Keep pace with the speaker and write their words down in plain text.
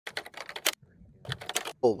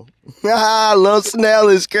Oh. Lil Snell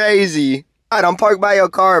is crazy. Alright, I'm parked by your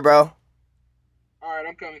car, bro. Alright,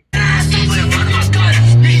 I'm coming.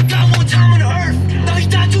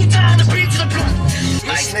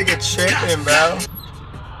 This nigga tripping, bro.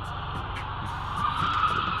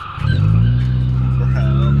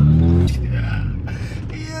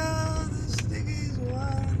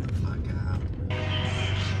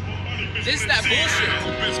 This is that bullshit.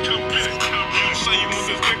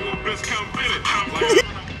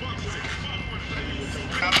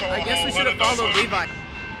 I guess we should have followed Levi.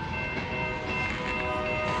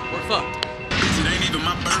 We're fucked. It ain't even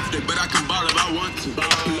my birthday, but I can ball if I want to.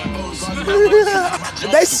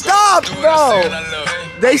 They stopped, bro.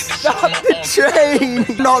 They stopped the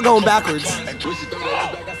train. Not going backwards. The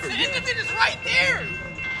Independence is right there.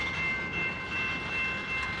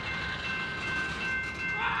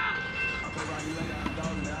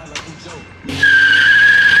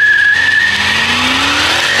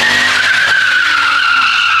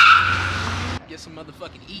 Get some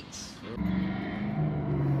motherfucking eats.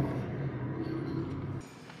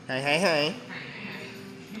 Hey.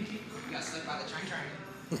 You got stuck by the train.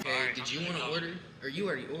 Okay, did you want to order? Or you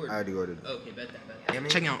already ordered? I already ordered. Okay, bet that.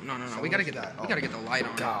 Check me out. No. We gotta get that. We gotta get the light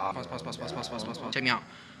on. Pause. Check me out.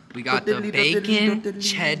 We got the bacon,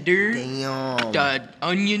 cheddar, the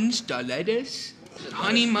onions, the lettuce,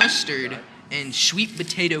 honey mustard, and sweet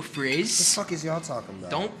potato What the frizz. fuck is y'all talking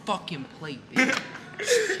about? Don't fucking play, bitch.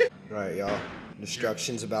 Right, y'all.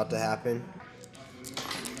 Destruction's about to happen.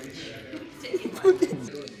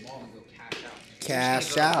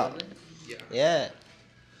 Cash out. Yeah.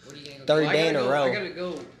 Third day in a row. I gotta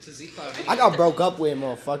go to Z-Cloud. I got broke up with,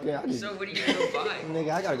 motherfucker. So what are you gonna go buy?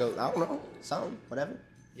 Nigga, I gotta go. I don't know. Something. Whatever.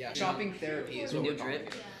 Yeah. Shopping therapy is what we're calling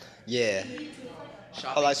it. Yeah. Shopping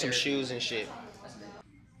I like some therapy. shoes and shit.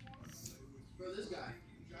 Bro, this guy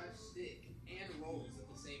drives stick and rolls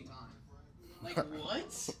at the same time. Like, what?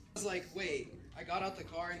 I was like, wait. I got out the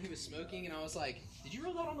car and he was smoking and I was like, did you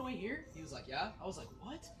roll that on the way here? He was like, yeah. I was like,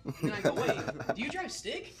 what? And then I go, wait, do you drive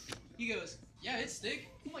stick? He goes, yeah, it's stick.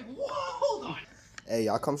 I'm like, whoa, hold on. Hey,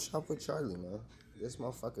 y'all come shop with Charlie, man. This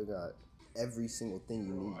motherfucker got every single thing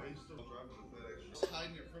you need.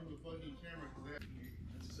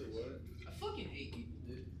 I fucking hate people,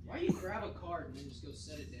 dude. Why you grab a card and then just go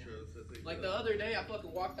set it down? Like the other day, I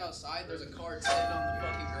fucking walked outside. There's a card sitting on the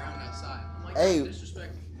fucking ground outside. I'm like, Hey.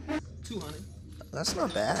 disrespect. 200. That's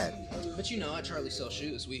not bad. But you know, at Charlie Sell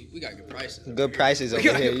Shoes, we got good prices. Good prices over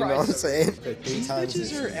got here, good you know what I'm prices. saying? For 3 These times bitches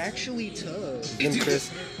this. are actually tough. Them Dude,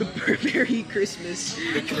 Chris- the Burberry Christmas.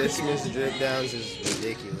 The Christmas drip downs is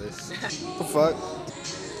ridiculous. What the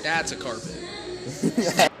fuck? That's a carpet.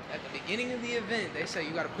 At the beginning of the event, they say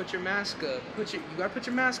you gotta put your mask up. You gotta put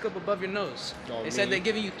your mask up above your nose. Oh, They said me? they're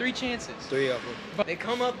giving you 3 chances. 3 of them. But they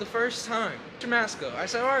come up the first time. Put your mask up. I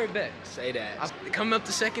said, all right, bet. Say that. They come up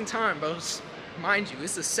the second time, bro. Mind you,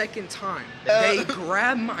 it's the second time. They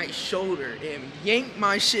grab my shoulder and yank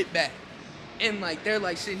my shit back. And like they're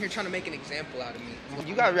like sitting here trying to make an example out of me.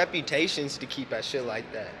 You got reputations to keep at shit like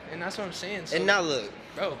that. And that's what I'm saying. So, And now look,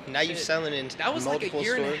 bro, now you shit. selling in That was like a multiple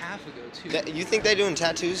year and a stores. half ago too. You think they doing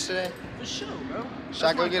tattoos today? For sure, bro. Should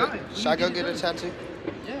I go get a tattoo?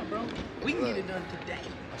 Yeah, bro. We can get it done today.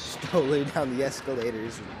 Strolling down the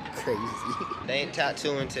escalators, crazy. They ain't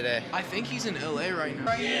tattooing today. I think he's in LA right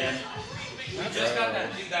now. Yeah. Just got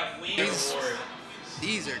that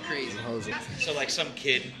These are crazy. So like some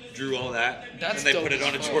kid drew all that That's and they dope put it as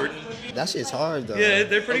on a fuck. Jordan. That shit's hard though. Yeah,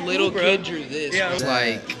 they're pretty A little cool, bro. kid drew this. Yeah. I was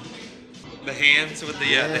like, The hands with the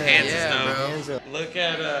hands yeah, and stuff. bro. Hands up. Look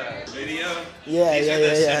at video. Yeah, These yeah, are the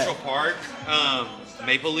yeah, yeah. Central Park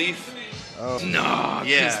Maple Leaf. nah,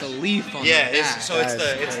 Yeah. it's the leaf on Yeah, the back. it's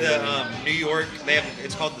That it's is the New York.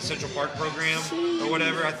 It's called the Central Park program or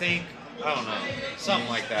whatever. I think. I don't know, something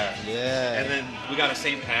like that. Yeah. And then we got a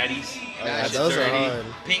St. Patty's. yeah, That's those are 30. hard.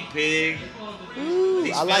 Pink Pig. Ooh,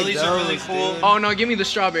 These I like Phillies those, are really cool. dude. Oh no, give me the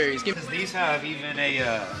strawberries. Give me These have even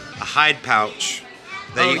a hide pouch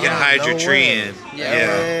that you can yeah. hide No your tree way. in. Yeah.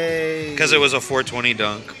 Hey. Because it was a 420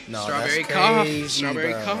 dunk. No, strawberry that's cough. crazy,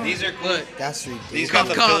 Strawberry bro. cough. These are cool. Look. That's ridiculous. These got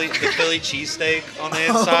the Cup. Philly cheesesteak on the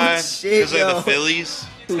Oh, inside. shit, Because they're yo. the Phillies.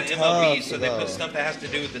 It's the MLB, Tough, so they though. put stuff that has to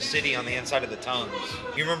do with the city on the inside of the tongues.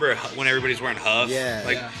 You remember when everybody's wearing Huff? Yeah.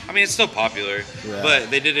 Like, Yeah. I mean, it's still popular, Yeah. but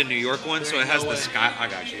they did a New York one, so it has no the way. sky. I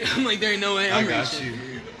got you. I'm like, there ain't no way I'm reaching.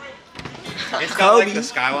 It's got like Kobe. the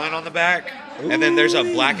skyline on the back, and then there's a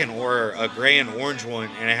a gray and orange one,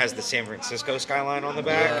 and it has the San Francisco skyline on the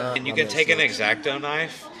back. Yeah, And you that can makes take an sense. X-Acto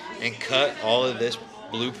knife and cut all of this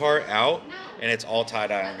blue part out, and it's all tie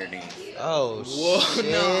dye underneath. Oh, Whoa, shit.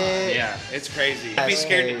 nah. Yeah, it's crazy. I'd be That's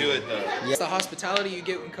scared to crazy. do it though. It's the hospitality you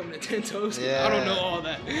get when coming to Ten Toes. Yeah. I don't know all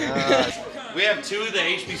that. We have 2 of the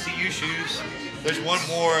HBCU shoes. There's one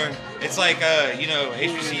more. It's like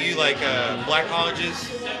HBCU like black colleges.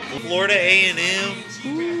 Florida A&M.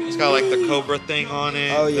 It's got like the Cobra thing on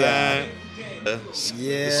it. Oh, yeah. The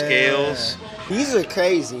Yeah. scales. These are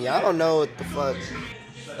crazy. I don't know what the fuck.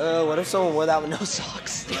 What if someone wore that with no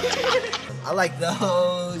socks? I like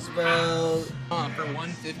those, bro. For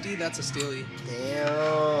 150, that's a stealie.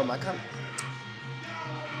 Damn, I kind of.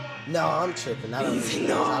 No, I'm tripping. I don't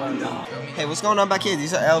know. I don't know. Hey, what's going on back here?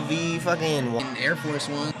 These are LV fucking. An Air Force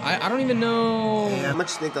One. I don't even know. How much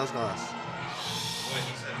do you think those cost?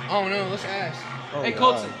 Oh no, let's ask. Oh, Hey God.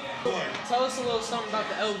 Colton, tell us a little something about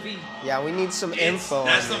the LV. Yeah, we need some info.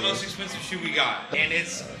 That's on the it. most expensive shoe we got, and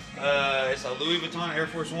it's a Louis Vuitton Air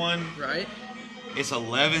Force One. Right? It's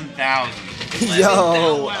 11,000.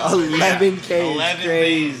 Yo, 11K is 11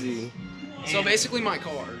 crazy. So basically my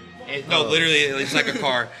car. No, literally, it's like a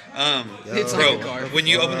car. It's Bro, like a car. when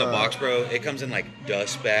you open the box, bro, it comes in like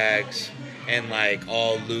dust bags and like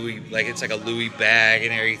all Louis, like it's like a Louis bag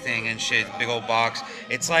and everything and shit. Big old box.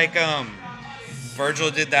 It's like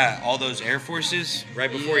Virgil did that. All those Air Forces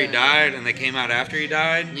right before he Yeah. died, and they came out after he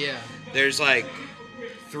died. Yeah. There's like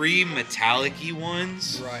 3 metallic-y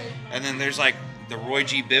ones, Right. and then there's like the Roy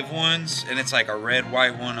G. Biv ones, and it's like a red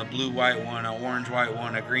white one, a blue white one, a orange white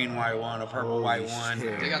one, a green white one, a purple Holy white one.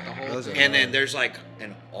 shit. They got the whole Those thing. are And then there's like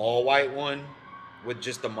an all white one with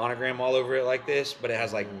just the monogram all over it like this, but it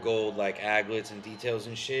has like gold like aglets and details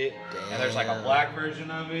and shit. And there's like a Damn. black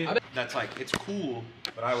version of it that's like it's cool,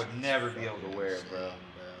 but I would never be able to wear it, bro.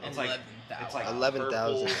 It's like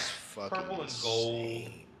 11,000 is purple, fucking purple and gold.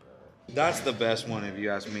 insane, That's the best one if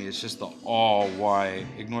you ask me. It's just the all white.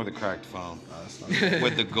 Ignore the cracked foam bro.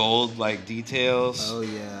 with the gold like details. Oh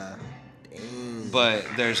yeah. Dang. But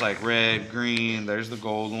there's like red, green, there's the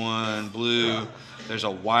gold one, blue, there's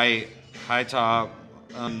a white high top.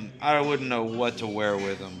 I wouldn't know what to wear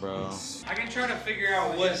with them, bro. I can try to figure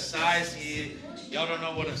out what size y'all don't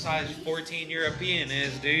know what a size 14 European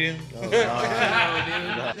is, do you? Oh,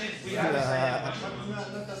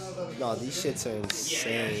 no, these shits are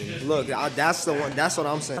insane. Look, that's the one. That's what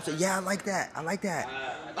I'm saying. Yeah, I like that. I like that.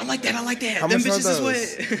 I like that. I like that. How Them much are bitches those?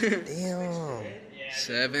 is wet. Damn.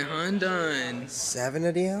 700. 7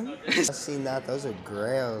 of them? I've seen that. Those are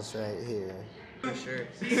grails right here. For sure.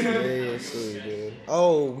 Seriously, dude.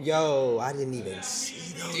 Oh, yo, I didn't even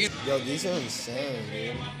see those. Dude. Yo, these are insane,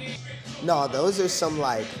 dude. No, those are some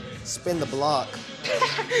like spin the block.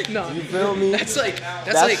 No, You feel me? That's like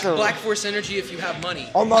That's some- Black Force energy if you have money.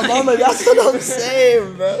 Oh my mama, that's what I'm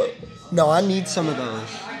saying, bro. No, I need some of those.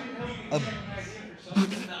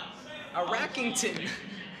 A Rackington.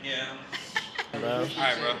 Yeah. Bro.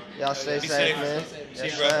 Alright, bro. Y'all stay Be safe, safe. man. See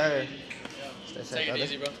Yes, you, bro. sir. Stay safe, Take it brother.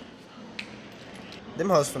 easy, bro. Them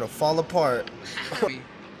hoes finna fall apart.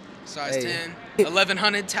 Size Hey. 10,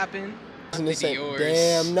 1100 tap in. And they The say, Dior's.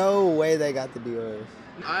 damn, no way they got the Dior's.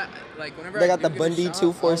 I like whenever They I got the do get a Bundy shot,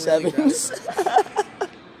 I'll really 247s.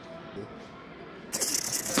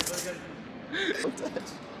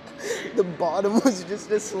 The bottom was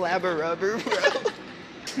just a slab of rubber, bro.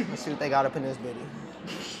 Let's see what they got up in this bitty.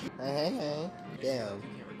 Hey, hey, hey. Damn.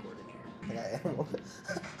 I got ammo.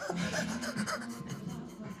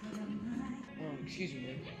 Excuse me,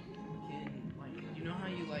 man. Can like you know how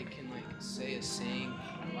you like can like say a saying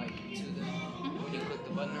like to the when you click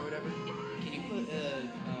the button or whatever? Can you put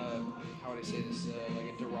how would I say this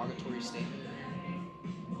like a derogatory statement?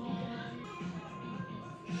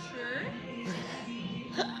 Sure.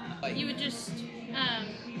 Like, You would just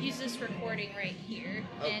use this recording right here,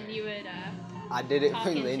 and you would I did it talk for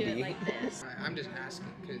into it Lindy. like this. I'm just asking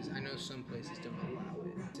because I know some places don't allow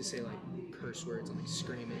it to say like curse words and like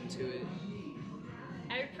scream into it.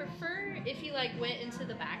 I would prefer if you like went into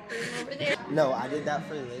the back room over there. No, I did that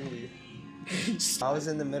for Lindy. I was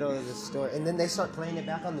in the middle of the store, and then they start playing it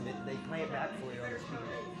back on the. They play it back for you on the speaker.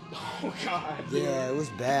 Oh God. Yeah, it was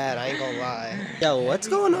bad. I ain't gonna lie. Yo, what's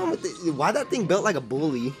going on with it? Why that thing built like a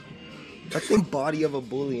bully? That thing body of a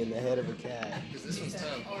bully in the head of a cat. Because this one's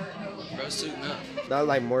tough. Bro, suiting up. Not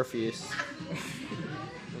like Morpheus.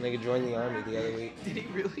 When they joined the army the other week. Did he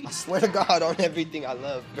really? I swear to God on everything I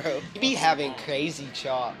love, bro. He be having crazy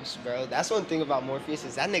chops, bro. That's one thing about Morpheus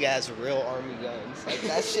is that nigga has real army guns. Like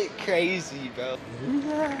that shit crazy, bro.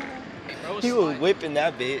 Hey, bro, He was slide. whipping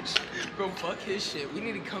that bitch. Bro, fuck his shit. We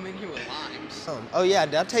need to come in here with limes. Oh yeah,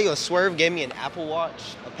 did I tell you a Swerve gave me an Apple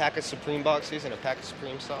Watch, a pack of Supreme boxers, and a pack of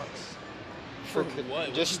Supreme socks? For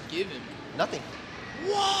what? Just What'd you give him? nothing.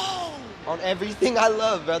 Whoa! On everything I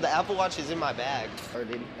love, bro. The Apple Watch is in my bag.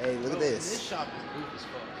 Hey, look at This this. shop is boof as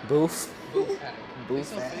fuck. Boof. Boof hat. They Boof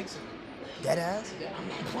sell hat. fakes. Dead ass. Yeah, I'm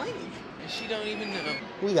not playing. And she don't even know.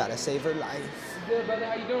 We gotta save her life. Good, brother.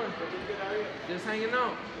 How you doing? Good, how are you? Just hanging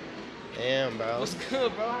out. Damn, bro. What's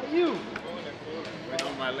good, bro? How you? Wait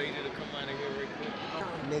on my lady to come out of here real quick.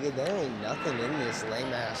 Nigga, there ain't nothing in this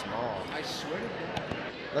lame ass mall. I swear to God.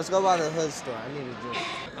 Let's go by the hood store. I need a drink.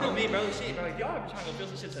 Oh, me, bro, shit, bro. Y'all be trying to go feel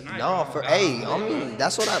some shit tonight. No, bro. for hey, I mean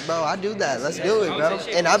that's what I do that. Let's do it, bro.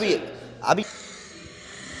 And I be That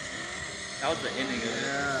was the ending of it.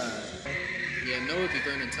 Yeah, Noah be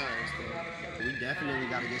burning tires, bro. we definitely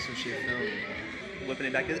gotta get some shit filmed. Whipping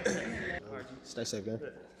it back in. Stay safe, man.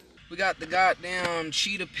 We got the goddamn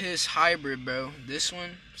Cheetah Piss Hybrid, bro. This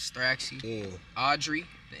one, Straxy. Yeah. Audrey,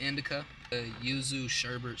 the Indica. The Yuzu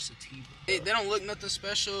Sherbet Sativa. They don't look nothing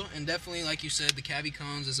special, and definitely, like you said, the Cabby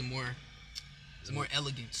Cones is a more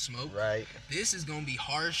elegant smoke. Right. This is gonna be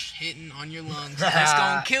harsh, hitting on your lungs. That's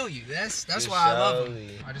gonna kill you. That's why I love them.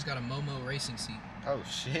 I just got a Momo racing seat. Oh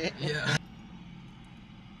shit. Yeah.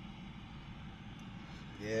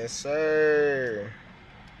 Yes, sir.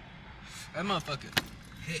 That motherfucker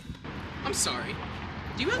hit. I'm sorry.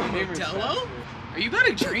 Do you have a Modelo? Are you about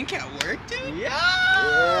to drink at work, dude? Yeah.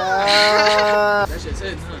 That shit's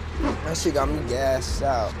hitting, huh? That shit got me gassed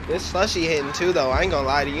out. This slushy hitting too, though. I ain't gonna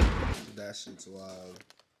lie to you. That shit's wild.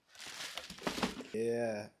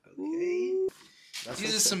 Yeah. Okay.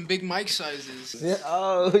 These are some big mic sizes. Yeah.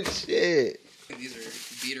 Oh shit. These are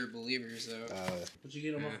beater believers, though. Would you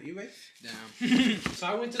get them off eBay? Damn. So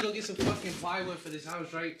I went to go get some fucking plywood for this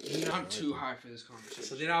house, right? You know, I'm too high for this conversation.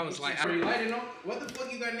 So then I was like, Are you lighting on? What the fuck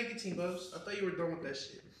you got nicotine, Bubs? I thought you were done with that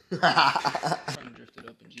shit. Trying to drift it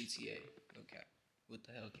up in GTA. Okay. What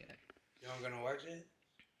the hell, cat? y'all gonna wax it?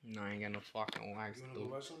 No, I ain't got no fucking wax. You wanna go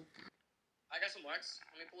Dude. wax some? I got some wax.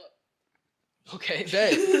 Let me pull up. Okay,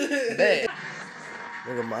 bet. Bet.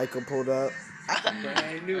 Nigga Michael pulled up.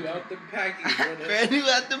 Brand new out the package, brother. Brand new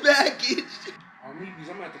at the package. On me, because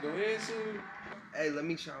I'm gonna have to go in soon. Hey, let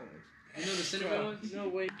me try one. You know the cinnamon ones? No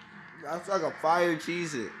way. That's like a fire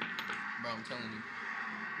cheese it. Bro, I'm telling you.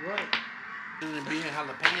 What? And being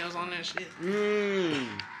jalapenos on that shit. Mmm.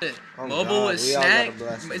 Oh Mobile God, with we all gotta snack.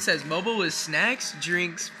 bless it. It says mobile with snacks,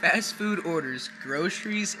 drinks, fast food orders,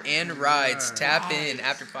 groceries, and rides. Tap in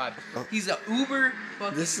after 5. He's a Uber.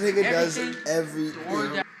 Fucking This nigga does everything.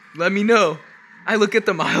 everything. Let me know. I look at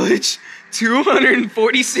the mileage.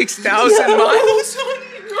 246,000 miles on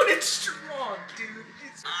it. Running strong, dude.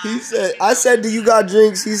 He said, I said, do you got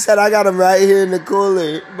drinks? He said, I got them right here in the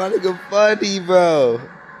cooler. My nigga funny, bro.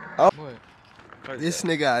 Oh. This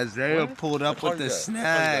nigga Isaiah pulled up with the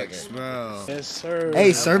snacks, bro. Yes, sir.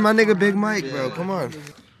 Hey, serve my nigga Big Mike, bro. Come on.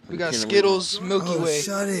 We got Skittles, Milky Oh, Way,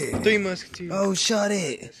 shut it. 3 Musketeers. Oh, shut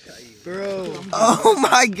it. Bro. Oh,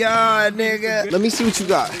 my God, nigga. Let me see what you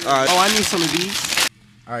got. All right. Oh, I need some of these.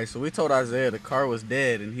 All right, so we told Isaiah the car was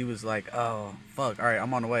dead, and he was like, "Oh, fuck! All right,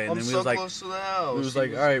 I'm on the way." And then we was like, close to the house. "We was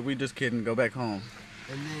like, all right, we just kidding. Go back home."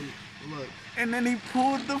 And then, look. And then he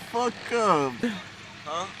pulled the fuck up.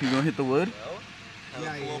 Huh? You gonna hit the wood?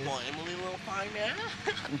 Yeah, Pull up on Emily little fine now.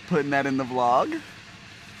 We're putting that in the vlog. Yep,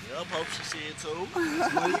 hope she see it too.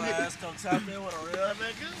 Class come tap in with a real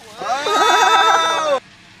nigga. Oh!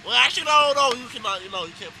 Well, actually, no, you cannot. You know,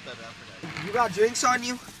 you can't put that after that. You got drinks on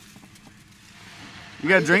you? You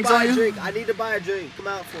got drinks on you? Drink. I need to buy a drink. Come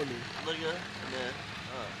out for me. Look at and then,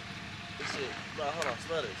 this shit. Bro, hold on,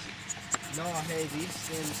 smell this. No, hey, these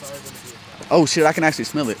skins are gonna be a problem. Oh shit! I can actually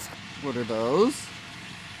smell it. What are those?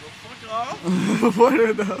 Fuck off. What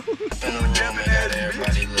are those?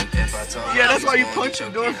 Yeah, that's why you punch your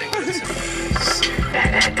door.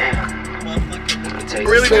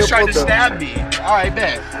 Really just tried to stab me. All right,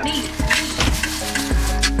 bet.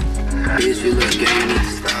 Bitch, you look gay, you need to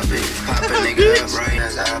stop it. Pop a nigga up right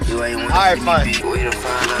now. You ain't want Alright, fine. We done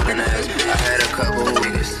find out in the ass. I had a couple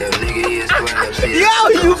niggas tell nigga, yes, grab shit. Yo,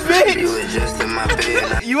 you bitch! You was just in my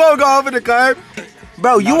bed. You won't go over the curb?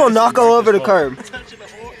 Bro, you will not go over the curb.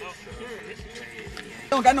 You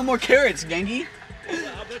don't got no more carrots, gangy.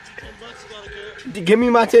 Give me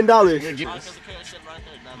my $10.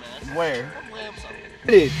 Where?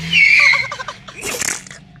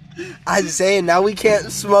 I'm saying now we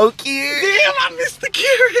can't smoke here. Damn, I missed the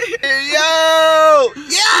carrot. Yo! Yo,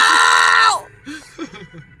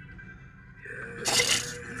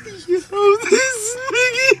 this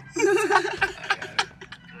nigga.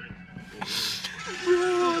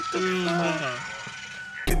 Bro, what the fuck?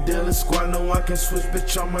 Squad, no, I can switch,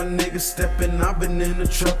 bitch, on my niggas stepping. I've been in the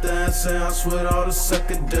trap, the answer house with all the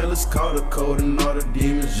psychedelics. Call the code and all the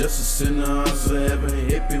demons, just a sinner. I was a heaven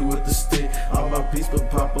hippie with the stick. All my peace, but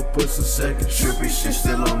Papa puts a second trippy shit.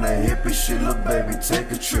 Still on that hippie shit, little baby,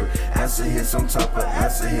 take a trip. Acid hits on top of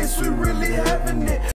acid hits, we really having it.